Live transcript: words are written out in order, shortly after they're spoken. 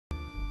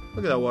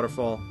Look at that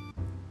waterfall.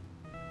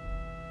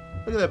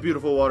 Look at that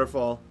beautiful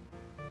waterfall.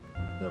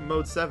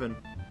 Mode 7.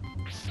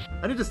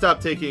 I need to stop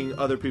taking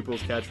other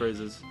people's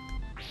catchphrases.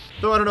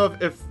 Though I don't know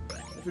if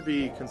it'd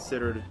be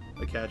considered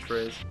a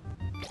catchphrase.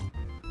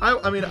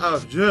 I mean,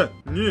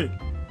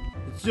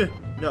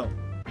 no.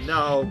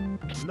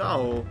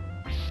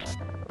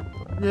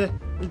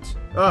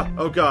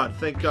 Oh god,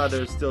 thank god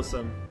there's still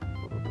some.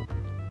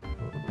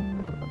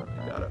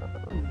 Got it.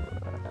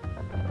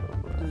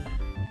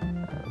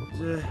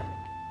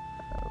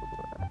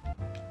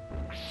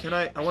 Can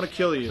I want to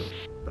kill you,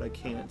 but I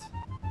can't.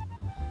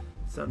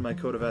 It's not in my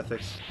code of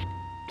ethics.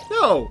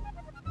 No!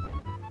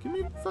 Give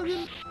me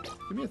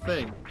a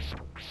thing.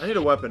 I need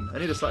a weapon. I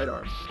need a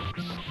sidearm.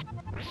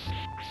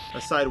 A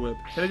side whip.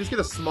 Can I just get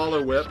a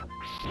smaller whip?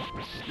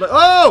 Like,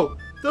 oh!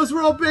 Those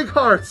were all big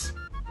hearts!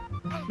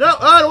 No!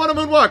 I don't want to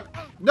moonwalk!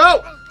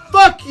 No!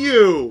 Fuck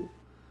you!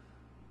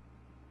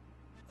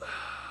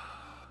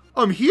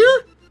 I'm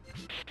here?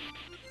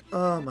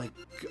 Oh my...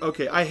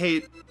 Okay, I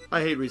hate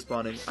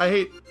respawning. I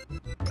hate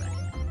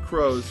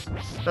crows.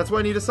 That's why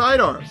I need a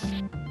sidearm.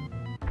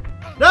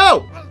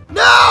 No!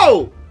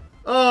 No!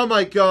 Oh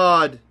my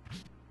god.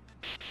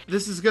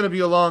 This is gonna be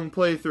a long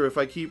playthrough if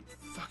I keep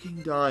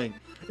fucking dying.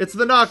 It's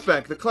the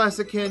knockback, the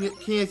classic classic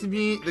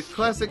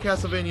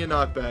Castlevania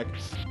knockback.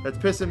 That's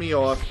pissing me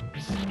off.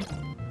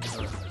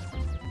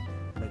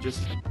 I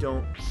just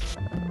don't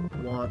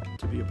want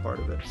to be a part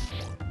of it.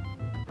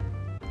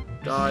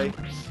 Die.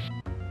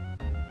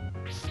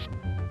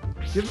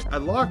 I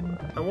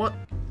want...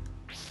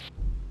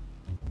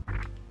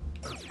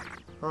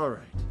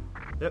 Alright.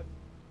 Yep.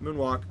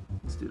 Moonwalk.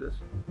 Let's do this.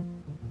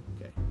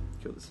 Okay.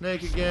 Kill the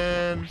snake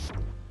again.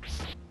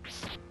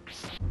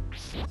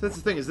 So that's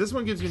the thing, is this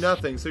one gives you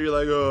nothing, so you're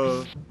like,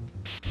 oh,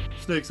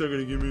 snakes aren't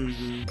gonna give me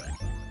anything.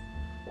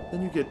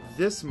 Then you get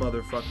this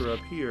motherfucker up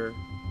here.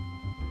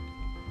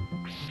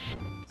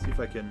 See if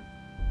I can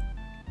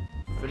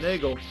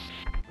finagle.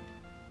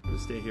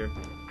 Just stay here.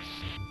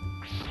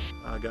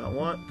 I got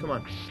one. Come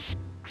on.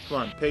 Come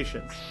on.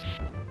 Patience.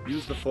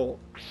 Use the fold.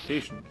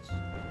 Patience.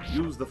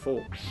 Use the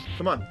folds.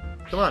 Come on.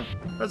 Come on.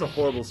 That's a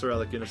horrible Sir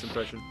Alec Guinness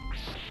impression.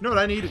 You know what?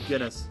 I need a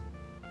Guinness.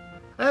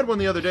 I had one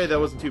the other day that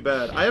wasn't too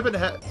bad. I haven't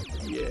had...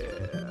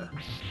 Yeah.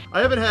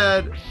 I haven't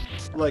had,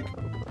 like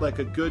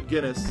a good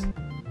Guinness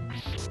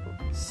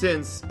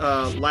since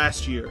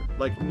last year.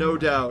 Like, no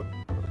doubt.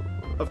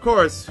 Of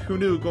course, who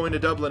knew going to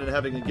Dublin and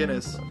having a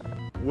Guinness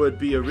would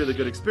be a really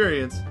good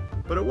experience,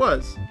 but it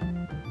was.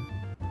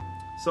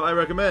 So I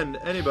recommend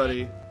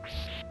anybody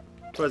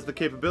who has the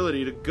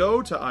capability to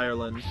go to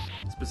Ireland,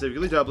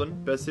 specifically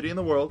Dublin, best city in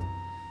the world.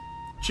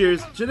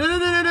 Cheers.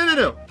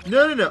 No.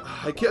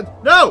 I can't.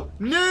 No.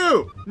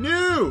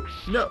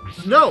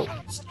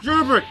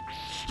 Stupid.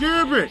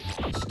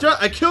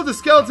 I killed a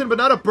skeleton, but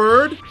not a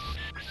bird.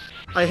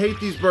 I hate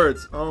these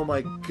birds. Oh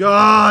my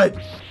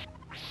god.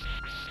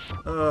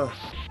 I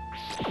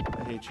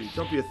hate you.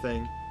 Don't be a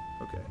thing.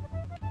 Okay.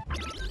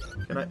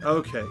 Can I?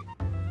 Okay.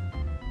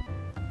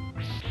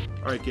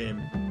 Alright,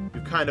 game.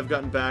 You've kind of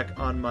gotten back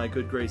on my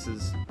good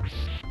graces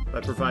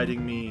by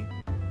providing me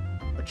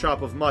a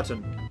chop of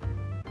mutton.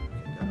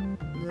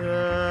 Okay,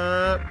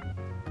 got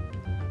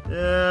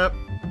it.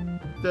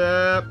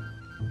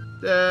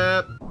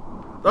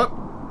 Yep.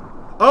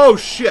 Oh,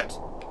 shit!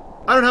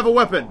 I don't have a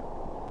weapon.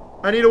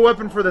 I need a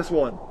weapon for this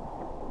one.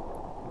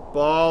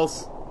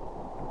 Balls.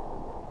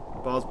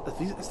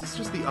 Is this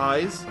just the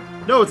eyes?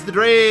 No, it's the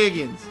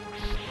dragons.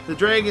 The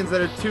dragons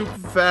that are too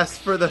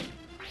fast for the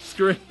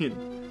screen.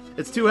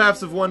 It's two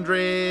halves of one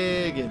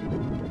dragon.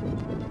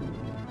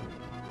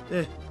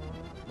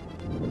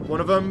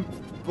 One of them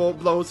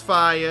blows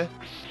fire.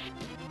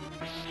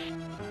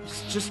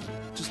 Just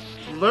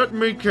let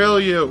me kill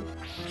you.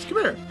 Just come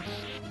here.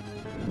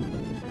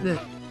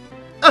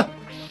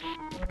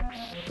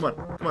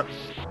 Come on.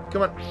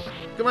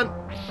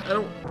 I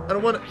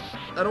don't want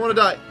to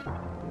die.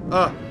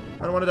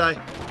 I don't want to die.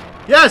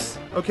 Yes!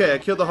 Okay, I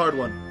killed the hard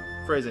one.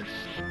 Phrasing.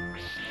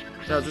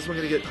 Now, is this one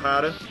gonna get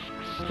harder?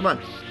 Come on,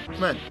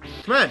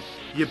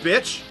 you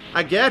bitch!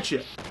 I got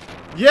you.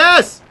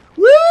 Yes!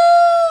 Woo!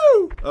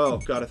 Oh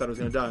god, I thought I was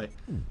gonna die.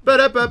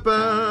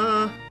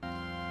 Ba-da-ba-ba!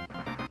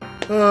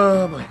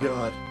 Oh my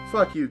god.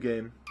 Fuck you,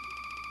 game.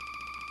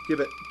 Give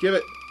it.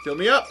 Fill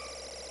me up!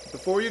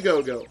 Before you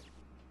go.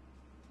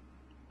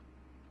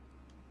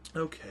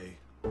 Okay.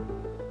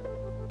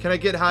 Can I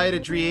get high to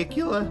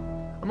Dracula?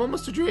 I'm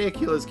almost to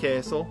Dracula's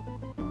castle.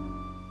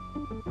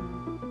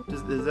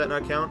 Does that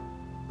not count?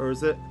 Or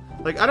is it...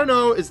 Like, I don't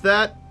know, was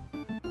that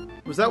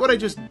what I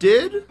just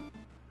did?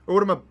 Or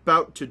what I'm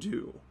about to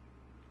do?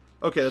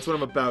 Okay, that's what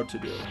I'm about to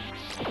do.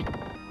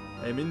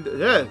 I mean,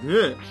 yeah.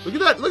 Look at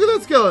that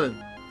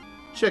skeleton!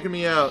 Checking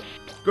me out.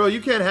 Girl, you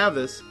can't have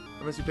this,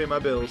 unless you pay my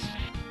bills.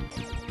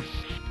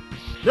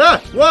 Ah!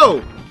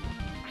 Whoa!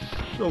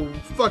 No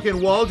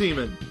fucking wall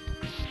demon.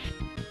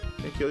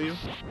 Can I kill you?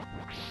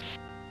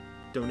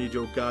 Don't need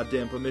your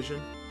goddamn permission.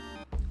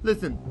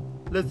 Listen.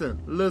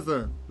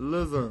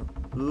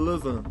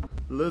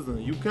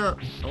 Listen, you can't.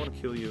 I want to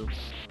kill you.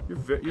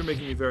 You're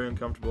making me very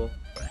uncomfortable.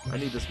 I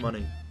need this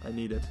money. I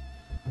need it.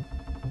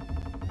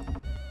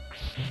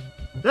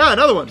 Ah,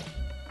 another one!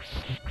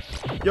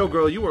 Yo,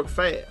 girl, you work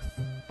fast.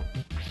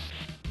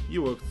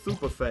 You work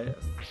super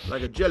fast.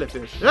 Like a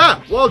jellyfish.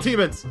 Ah! Wall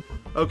demons!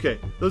 Okay,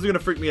 those are gonna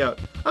freak me out.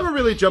 I'm a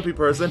really jumpy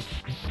person.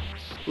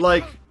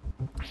 Like,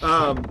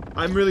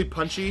 I'm really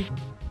punchy.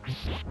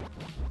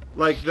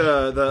 Like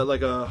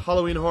like a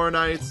Halloween Horror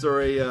Nights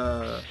or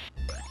a,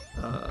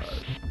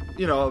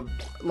 you know,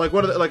 like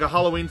one of the, like a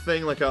Halloween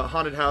thing, like a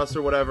haunted house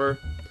or whatever.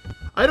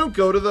 I don't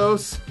go to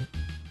those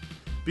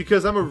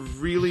because I'm a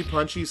really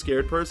punchy,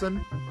 scared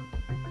person.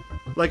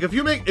 Like if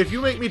you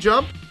make me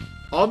jump,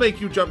 I'll make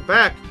you jump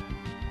back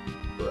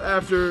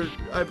after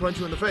I punch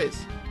you in the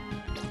face.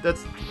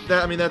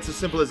 I mean, that's as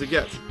simple as it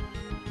gets.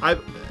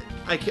 I'm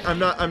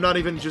not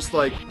even just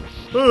like,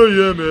 oh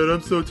yeah, man,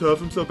 I'm so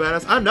tough, I'm so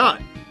badass. I'm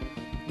not.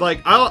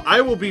 Like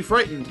I will be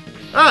frightened.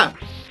 Ah,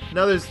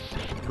 now there's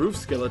roof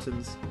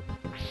skeletons.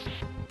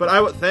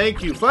 But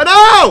thank you.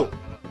 No!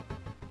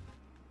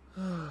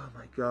 Oh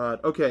my god.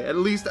 Okay, at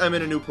least I'm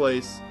in a new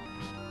place.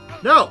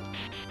 No.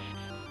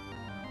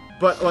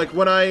 But like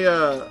when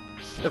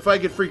if I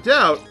get freaked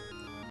out,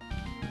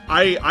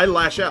 I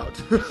lash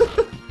out.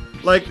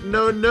 Like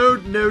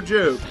no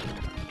joke.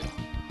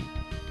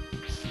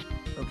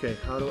 Okay,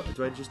 how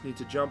do I just need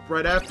to jump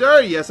right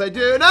after? Yes, I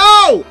do.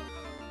 No!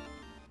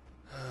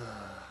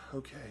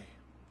 Okay.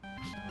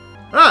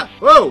 Ah!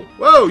 Whoa!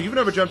 Whoa! You've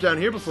never jumped down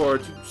here before,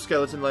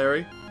 Skeleton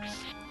Larry.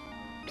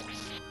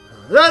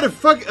 That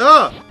fuck!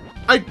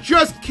 I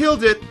just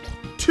killed it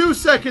 2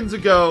 seconds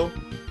ago,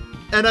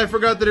 and I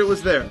forgot that it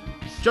was there.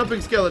 Jumping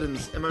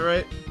skeletons, am I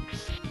right? Okay,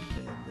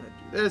 I'm gonna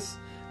do this.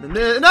 And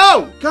then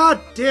no! God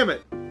damn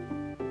it!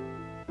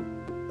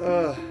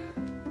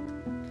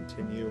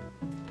 Continue.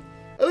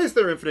 At least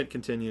their infinite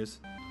continues.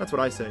 That's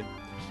what I say.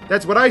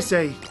 That's what I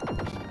say!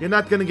 You're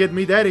not gonna get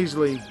me that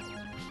easily.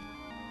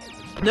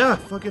 Nah,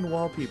 fucking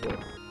wall people.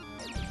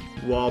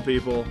 Wall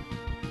people.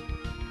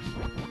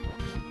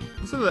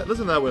 Listen to that.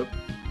 Listen to that whip.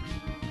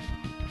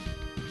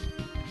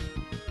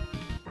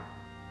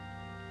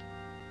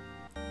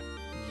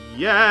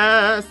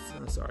 Yes!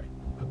 Oh, sorry.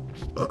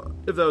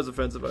 If that was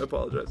offensive, I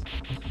apologize.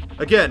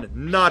 Again,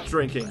 not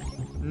drinking.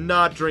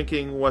 Not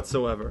drinking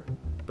whatsoever.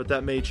 But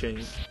that may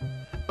change.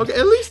 Okay,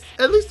 at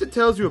least it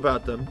tells you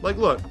about them. Like,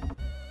 look.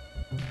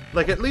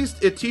 Like, at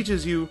least it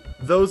teaches you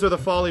those are the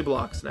folly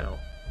blocks now.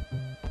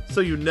 So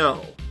you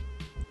know.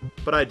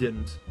 But I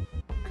didn't.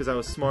 Because I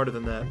was smarter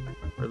than that.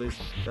 Or at least,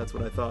 that's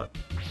what I thought.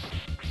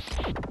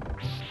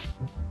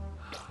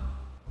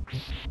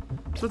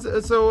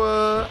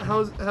 So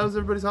how's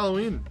everybody's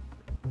Halloween?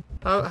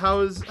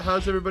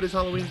 How's everybody's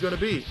Halloween gonna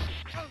be?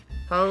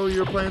 How are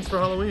your plans for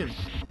Halloween?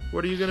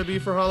 What are you gonna be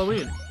for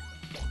Halloween?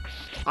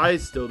 I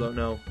still don't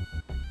know.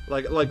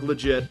 Like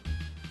legit.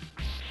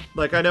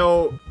 Like I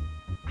know,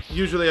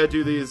 usually I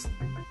do these,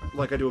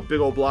 like I do a big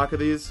old block of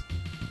these,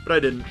 but I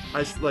didn't.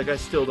 I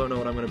still don't know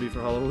what I'm gonna be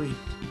for Halloween.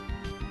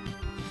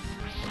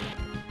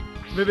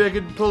 Maybe I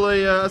could pull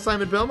a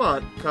Simon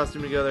Belmont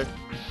costume together.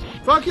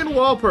 Fucking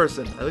wall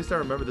person. At least I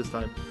remember this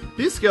time.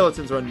 These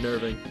skeletons are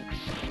unnerving.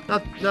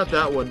 Not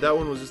that one. That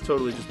one was just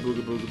totally just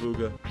booga booga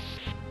booga.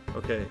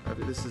 Okay,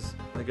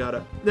 I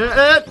gotta.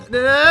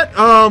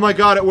 Oh my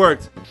god, it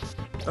worked.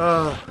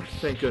 Oh,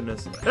 thank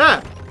goodness.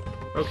 Ah!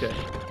 Okay.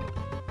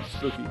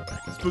 Spooky.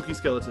 Spooky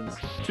skeletons.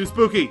 Too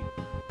spooky.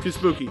 Too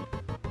spooky.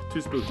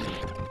 Too spooky.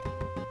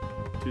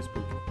 Too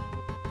spooky.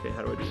 Okay,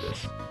 how do I do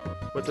this?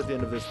 What's at the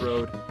end of this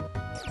road?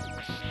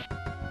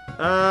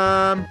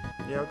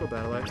 Yeah, I'll go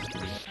battle axe.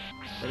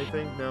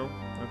 Anything? No?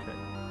 Okay.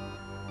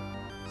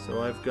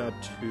 So I've got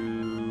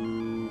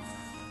to...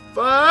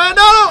 No!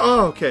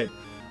 Oh, okay.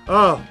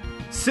 Oh.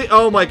 See,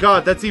 oh my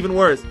god, that's even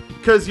worse.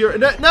 Because your...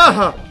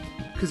 No!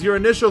 Because your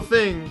initial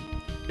thing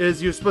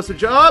is you're supposed to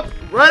jump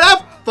right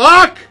up.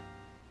 Fuck!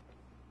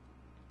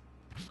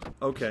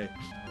 Okay.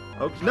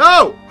 Oh,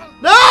 no!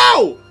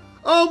 No!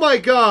 Oh my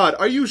god,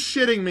 are you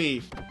shitting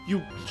me?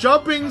 You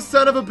jumping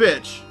son of a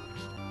bitch.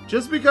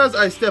 Just because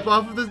I step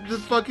off of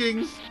this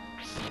fucking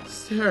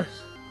stairs.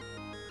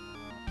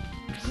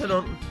 I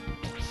don't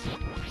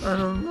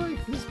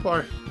like this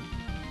part.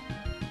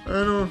 I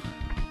don't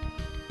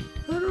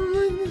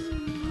like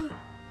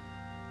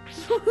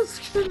this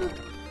part.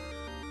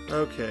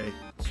 Okay,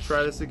 let's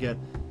try this again.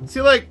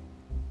 See, like,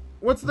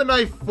 what's the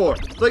knife for?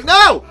 It's like,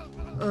 no!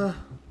 I'm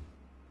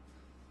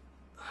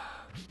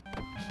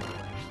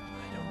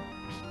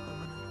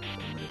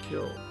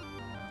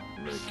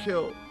gonna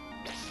kill.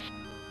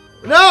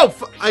 No!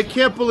 I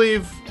can't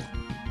believe...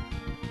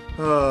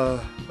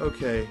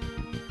 okay.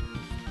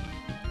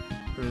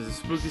 There's a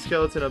spooky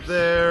skeleton up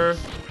there.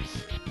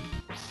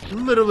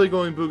 Literally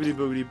going boogity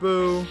boogity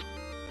boo.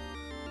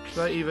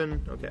 Should I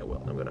even... Okay,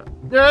 well, I'm gonna...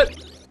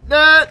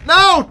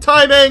 No!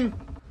 Timing!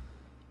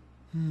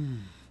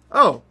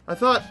 Oh, I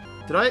thought...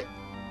 Did I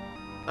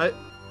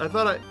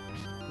thought I...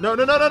 No!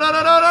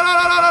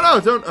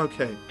 Don't...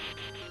 Okay.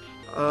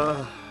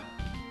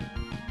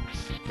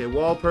 Okay,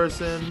 wall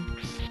person.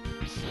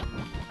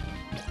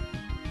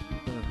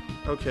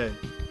 Okay.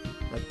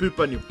 I poop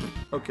on you.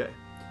 Okay.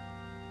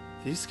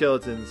 These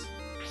skeletons.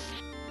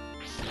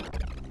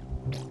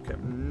 Okay,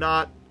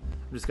 I'm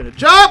just gonna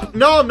jump!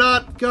 No, I'm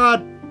not!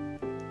 God!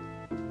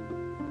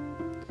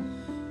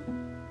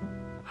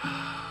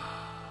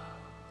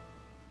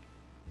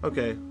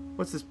 Okay.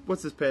 What's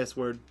this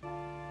password?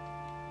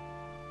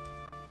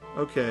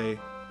 Okay.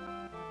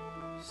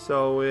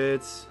 So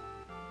it's...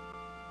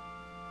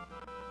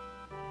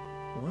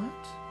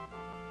 What?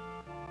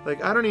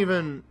 Like, I don't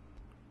even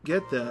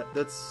get that.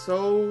 That's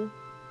so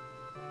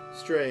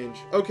strange.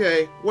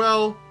 Okay,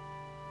 well,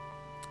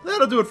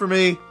 that'll do it for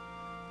me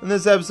in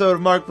this episode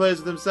of Mark Plays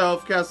With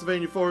Himself,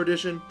 Castlevania 4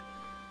 Edition.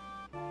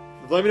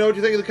 Let me know what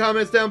you think in the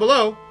comments down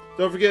below.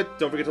 Don't forget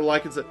to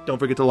like and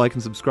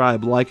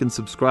subscribe. Like and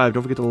subscribe.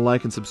 Don't forget to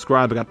like and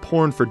subscribe. I got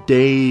porn for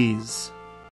days.